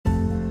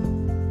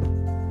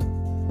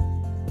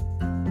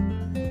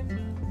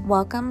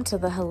Welcome to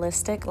the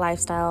Holistic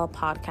Lifestyle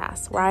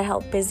Podcast, where I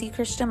help busy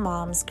Christian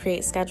moms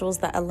create schedules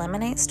that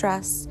eliminate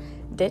stress,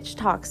 ditch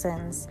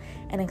toxins,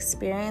 and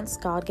experience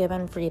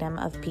God-given freedom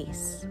of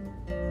peace.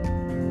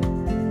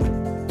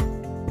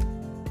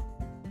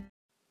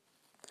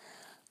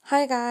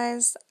 Hi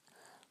guys,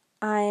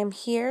 I'm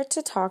here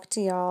to talk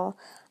to y'all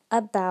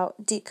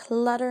about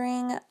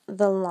decluttering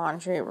the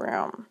laundry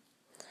room.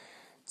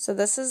 So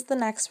this is the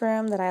next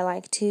room that I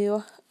like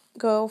to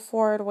go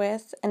forward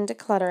with in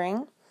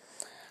decluttering.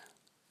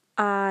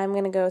 I'm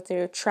going to go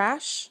through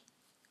trash,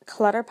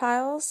 clutter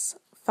piles,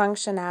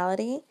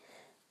 functionality,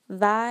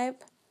 vibe,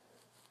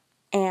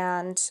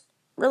 and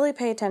really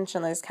pay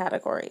attention to these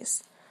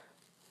categories.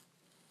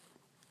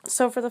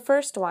 So for the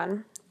first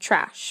one,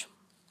 trash.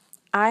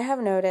 I have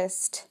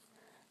noticed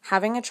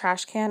having a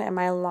trash can in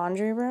my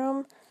laundry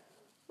room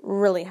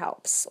really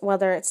helps,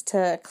 whether it's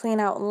to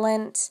clean out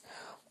lint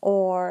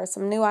or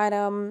some new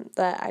item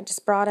that I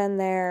just brought in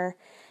there.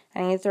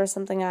 I need to throw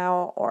something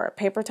out, or a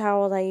paper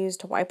towel that I use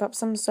to wipe up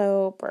some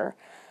soap, or,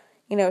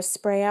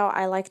 spray out.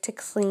 I like to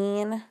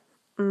clean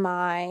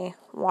my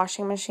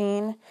washing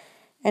machine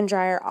and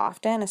dryer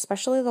often,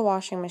 especially the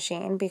washing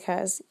machine,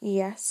 because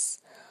yes,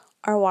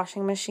 our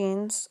washing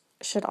machines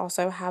should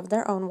also have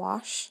their own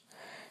wash.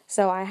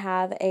 So I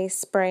have a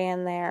spray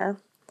in there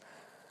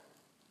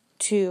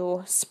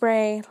to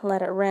spray,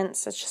 let it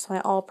rinse. It's just my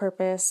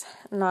all-purpose,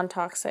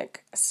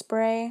 non-toxic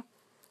spray.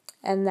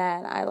 And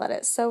then I let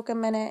it soak a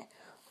minute,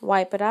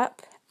 wipe it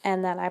up,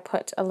 and then I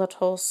put a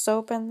little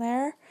soap in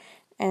there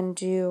and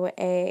do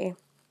a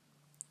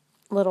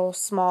little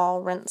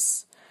small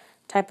rinse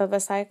type of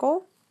a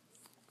cycle.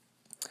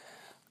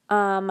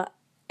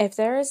 If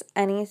there is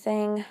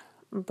anything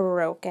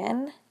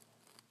broken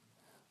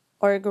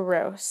or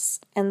gross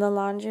in the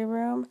laundry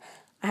room,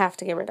 I have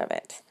to get rid of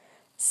it.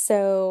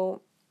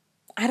 So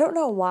I don't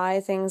know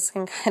why things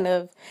can kind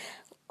of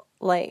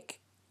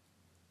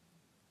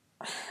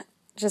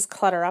just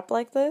clutter up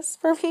like this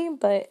for me,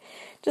 but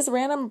just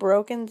random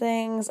broken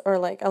things or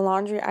a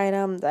laundry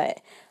item that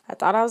I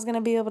thought I was going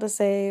to be able to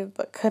save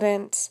but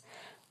couldn't.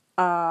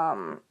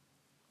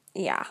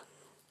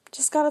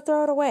 Just got to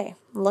throw it away.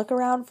 Look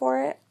around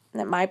for it.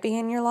 It might be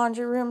in your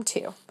laundry room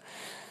too.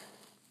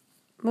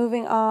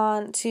 Moving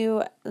on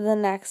to the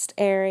next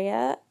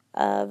area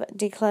of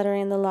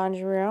decluttering the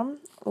laundry room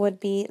would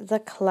be the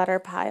clutter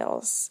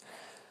piles.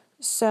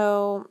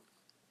 So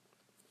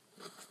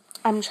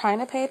I'm trying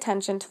to pay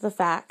attention to the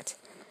fact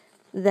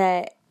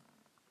that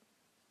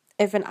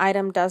if an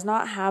item does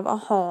not have a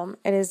home,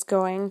 it is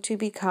going to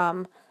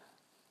become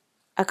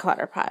a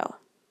clutter pile.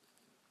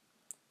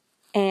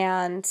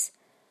 And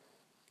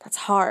that's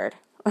hard.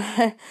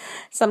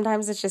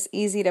 Sometimes it's just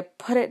easy to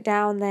put it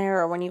down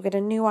there, or when you get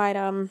a new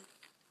item,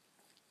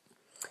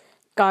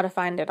 gotta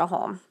find it a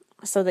home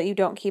so that you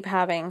don't keep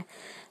having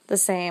the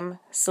same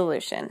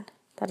solution.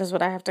 That is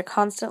what I have to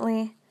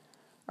constantly,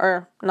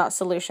 or not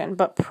solution,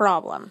 but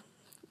problem.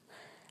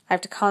 I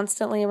have to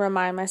constantly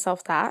remind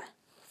myself that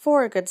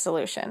for a good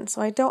solution,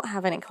 so I don't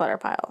have any clutter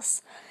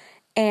piles.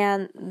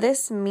 And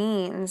this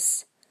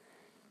means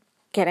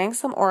getting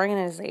some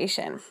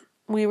organization.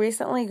 We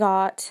recently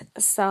got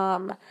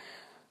some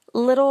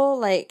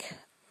little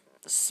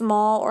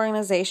small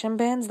organization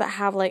bins that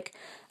have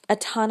a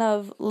ton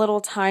of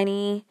little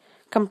tiny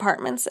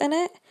compartments in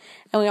it.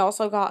 And we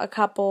also got a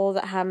couple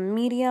that have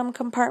medium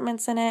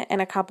compartments in it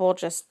and a couple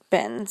just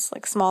bins,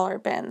 smaller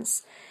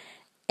bins.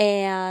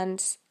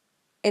 And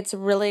it's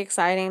really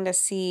exciting to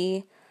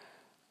see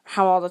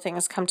how all the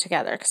things come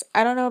together. Because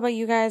I don't know about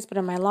you guys, but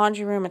in my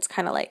laundry room, it's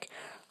kind of like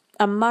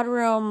a mud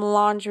room,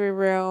 laundry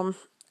room,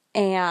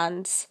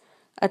 and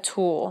a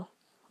tool,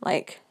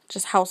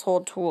 just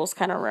household tools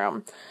kind of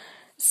room.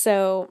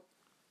 So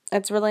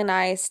it's really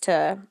nice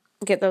to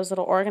get those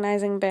little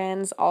organizing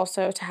bins,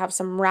 also to have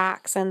some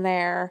racks in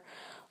there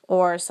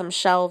or some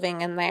shelving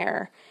in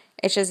there.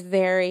 It's just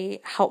very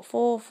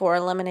helpful for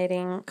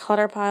eliminating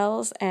clutter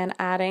piles and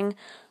adding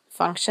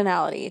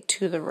functionality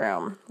to the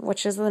room,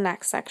 which is the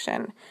next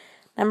section.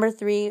 Number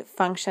 3,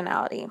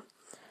 functionality.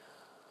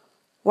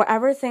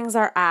 Wherever things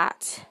are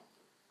at,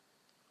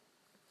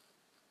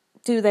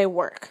 do they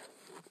work?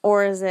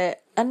 Or is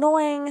it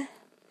annoying?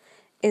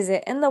 Is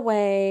it in the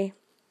way?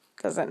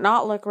 Does it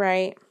not look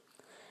right?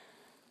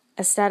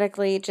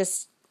 Aesthetically,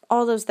 just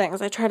all those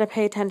things. I try to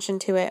pay attention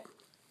to it.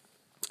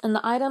 And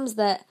the items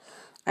that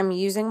I'm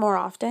using more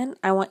often,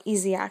 I want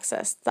easy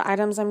access. The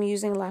items I'm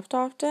using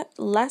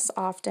less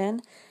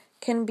often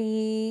can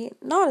be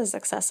not as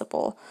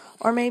accessible,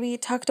 or maybe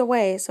tucked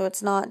away so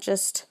it's not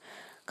just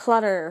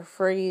clutter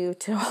for you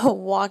to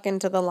walk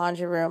into the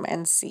laundry room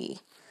and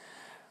see.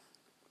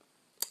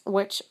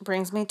 Which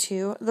brings me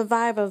to the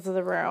vibe of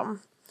the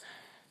room.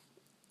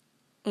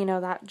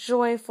 That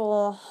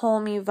joyful,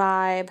 homey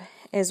vibe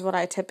is what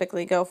I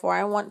typically go for.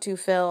 I want to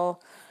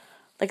feel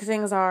like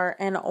things are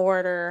in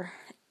order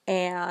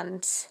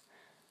and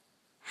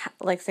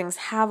things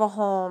have a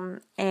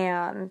home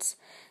and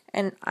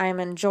I'm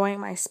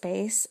enjoying my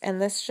space.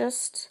 And this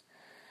just,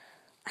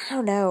 I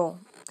don't know,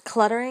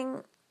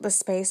 cluttering the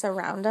space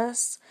around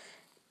us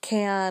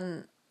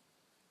can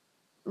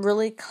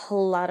really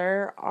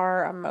clutter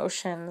our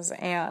emotions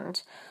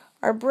and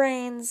our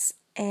brains.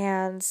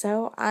 And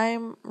so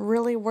I'm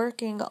really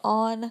working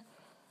on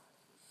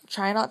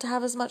trying not to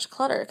have as much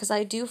clutter, because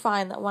I do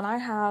find that when I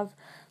have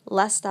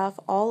less stuff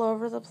all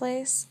over the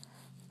place,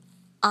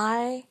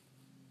 I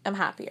am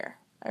happier.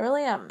 I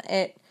really am.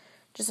 It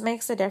just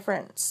makes a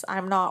difference.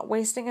 I'm not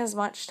wasting as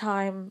much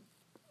time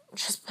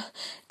just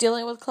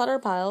dealing with clutter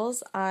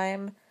piles.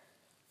 I'm,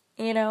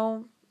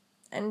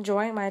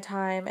 enjoying my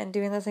time and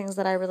doing the things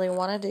that I really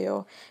want to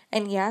do.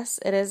 And yes,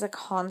 it is a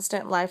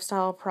constant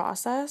lifestyle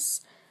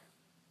process,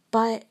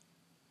 but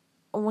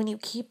when you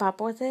keep up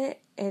with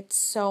it, it's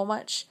so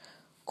much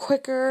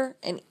quicker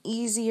and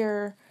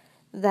easier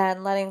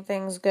than letting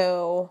things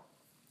go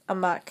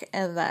amok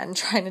and then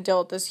trying to deal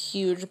with this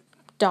huge,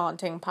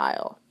 daunting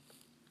pile.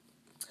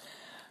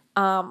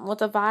 With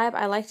the vibe,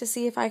 I like to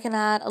see if I can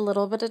add a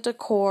little bit of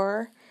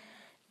decor,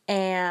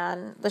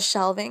 and the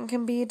shelving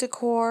can be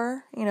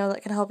decor,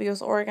 that can help you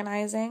with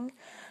organizing.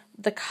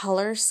 The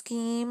color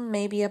scheme,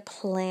 maybe a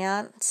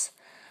plant,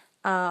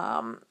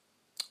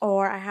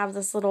 or I have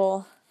this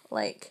little,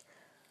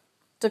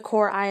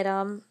 decor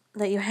item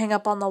that you hang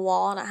up on the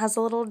wall, and it has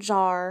a little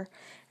jar,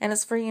 and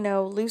it's for,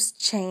 loose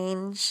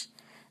change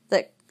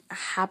that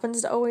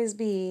happens to always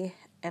be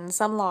in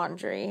some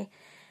laundry.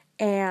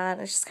 And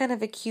it's just kind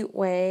of a cute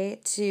way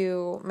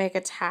to make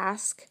a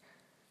task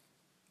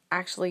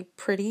actually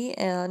pretty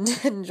and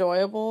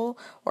enjoyable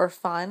or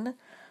fun.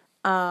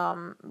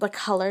 The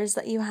colors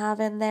that you have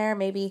in there,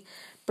 maybe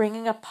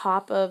bringing a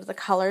pop of the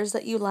colors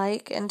that you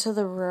like into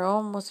the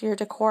room with your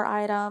decor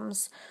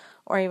items,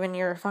 or even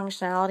your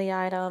functionality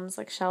items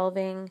like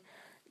shelving,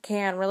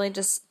 can really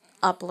just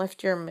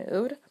uplift your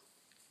mood.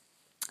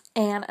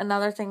 And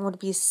another thing would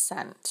be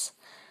scent.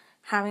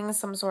 Having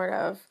some sort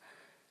of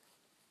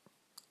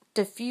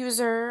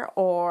diffuser,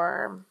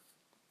 or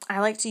I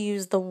like to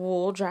use the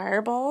wool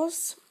dryer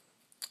balls.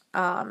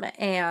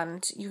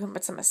 And you can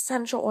put some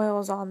essential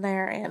oils on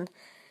there, and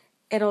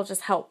it'll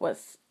just help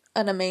with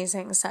an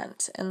amazing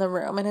scent in the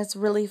room. And it's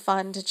really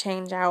fun to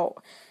change out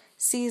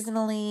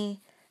seasonally,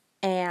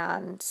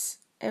 and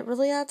it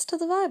really adds to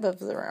the vibe of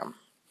the room.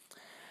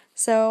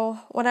 So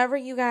whenever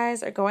you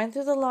guys are going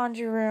through the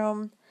laundry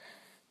room,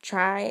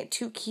 try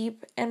to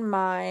keep in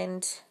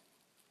mind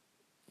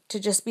to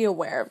just be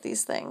aware of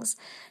these things.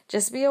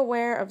 Just be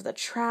aware of the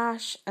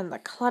trash and the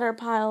clutter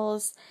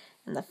piles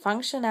and the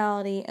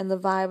functionality and the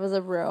vibe of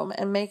the room,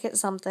 and make it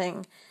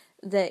something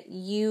that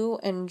you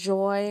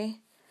enjoy.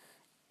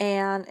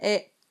 And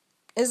it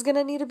is going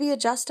to need to be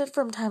adjusted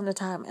from time to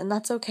time, and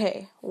that's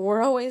okay.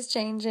 We're always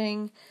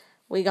changing.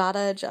 We got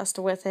to adjust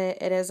with it.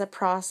 It is a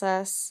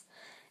process.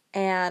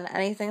 And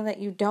anything that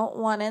you don't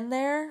want in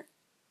there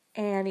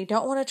and you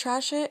don't want to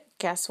trash it,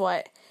 guess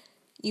what?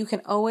 You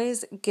can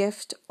always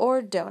gift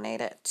or donate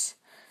it.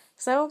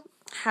 So,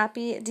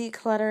 happy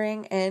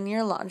decluttering in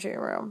your laundry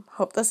room.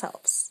 Hope this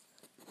helps.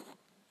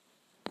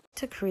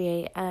 To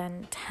create an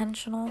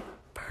intentional,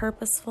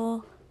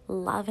 purposeful,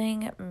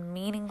 loving,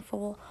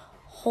 meaningful,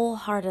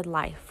 wholehearted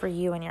life for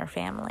you and your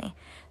family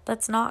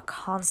that's not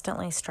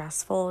constantly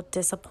stressful,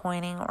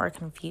 disappointing, or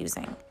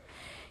confusing.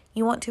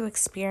 You want to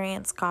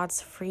experience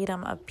God's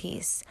freedom of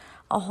peace,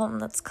 a home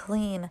that's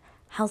clean,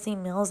 healthy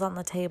meals on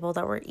the table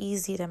that were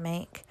easy to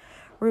make,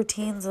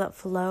 routines that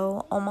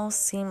flow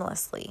almost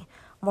seamlessly,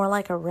 more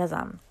like a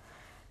rhythm,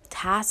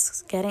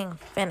 tasks getting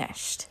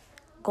finished,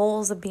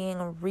 goals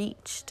being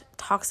reached,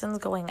 toxins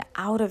going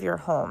out of your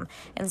home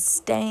and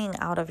staying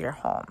out of your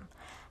home,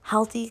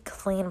 healthy,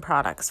 clean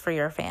products for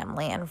your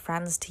family and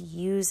friends to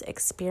use,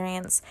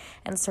 experience,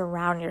 and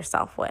surround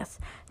yourself with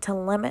to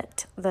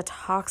limit the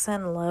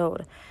toxin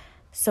load,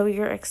 so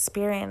you're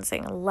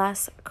experiencing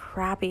less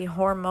crappy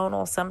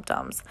hormonal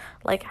symptoms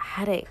like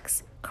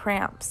headaches,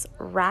 cramps,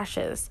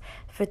 rashes,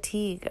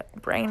 fatigue,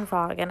 brain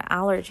fog, and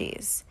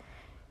allergies.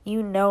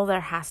 You know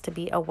there has to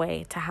be a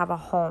way to have a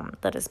home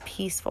that is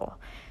peaceful,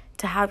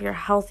 to have your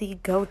healthy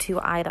go-to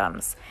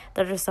items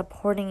that are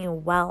supporting you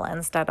well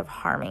instead of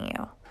harming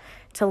you,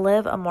 to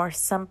live a more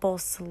simple,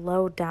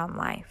 slowed down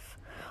life,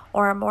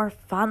 or a more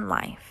fun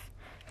life,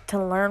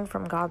 to learn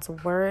from God's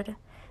word,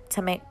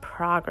 to make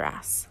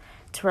progress,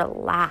 to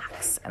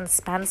relax and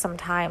spend some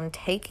time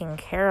taking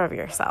care of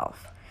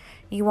yourself.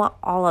 You want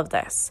all of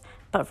this,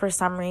 but for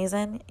some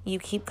reason, you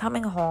keep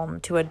coming home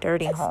to a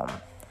dirty home,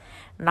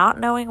 not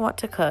knowing what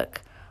to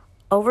cook,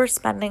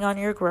 overspending on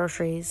your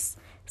groceries,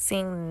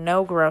 seeing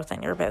no growth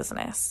in your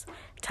business,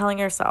 telling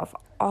yourself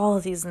all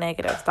of these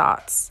negative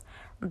thoughts,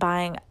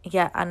 buying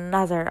yet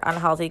another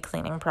unhealthy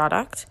cleaning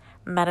product,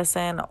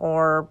 medicine,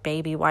 or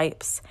baby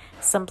wipes,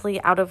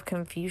 simply out of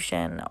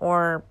confusion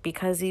or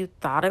because you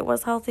thought it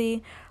was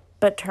healthy,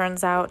 but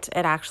turns out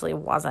it actually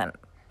wasn't.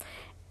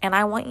 And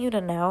I want you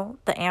to know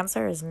the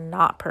answer is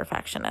not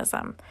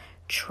perfectionism,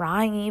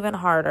 trying even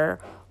harder,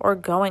 or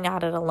going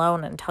at it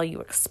alone until you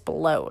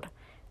explode.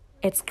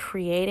 It's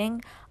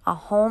creating a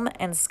home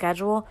and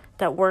schedule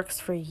that works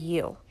for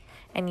you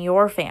and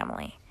your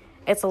family.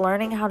 It's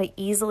learning how to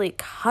easily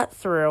cut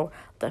through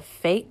the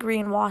fake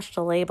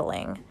greenwashed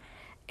labeling.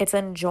 It's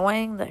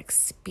enjoying the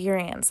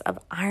experience of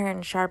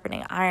iron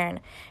sharpening iron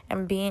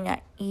and being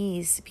at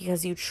ease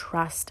because you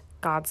trust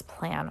God's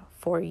plan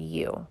for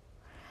you.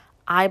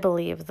 I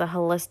believe the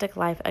Holistic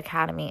Life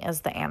Academy is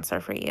the answer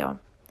for you.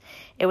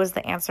 It was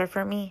the answer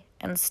for me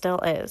and still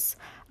is,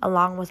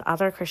 along with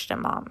other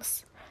Christian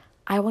moms.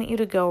 I want you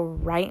to go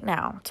right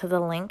now to the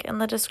link in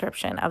the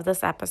description of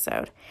this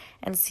episode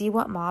and see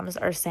what moms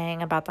are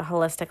saying about the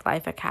Holistic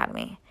Life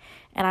Academy.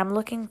 And I'm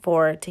looking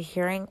forward to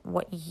hearing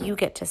what you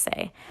get to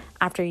say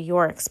after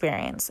your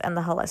experience in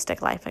the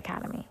Holistic Life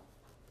Academy.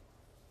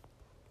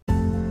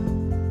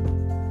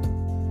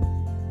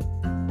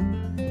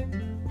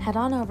 Head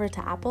on over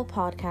to Apple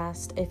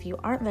Podcast if you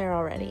aren't there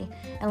already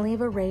and leave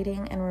a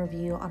rating and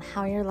review on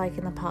how you're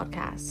liking the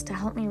podcast to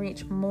help me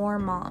reach more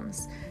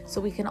moms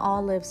so we can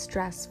all live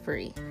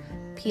stress-free.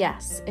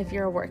 P.S. If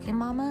you're a working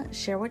mama,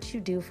 share what you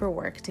do for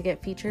work to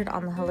get featured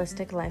on the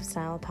Holistic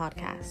Lifestyle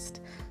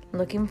Podcast.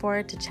 Looking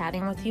forward to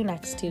chatting with you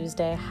next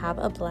Tuesday. Have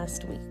a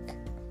blessed week.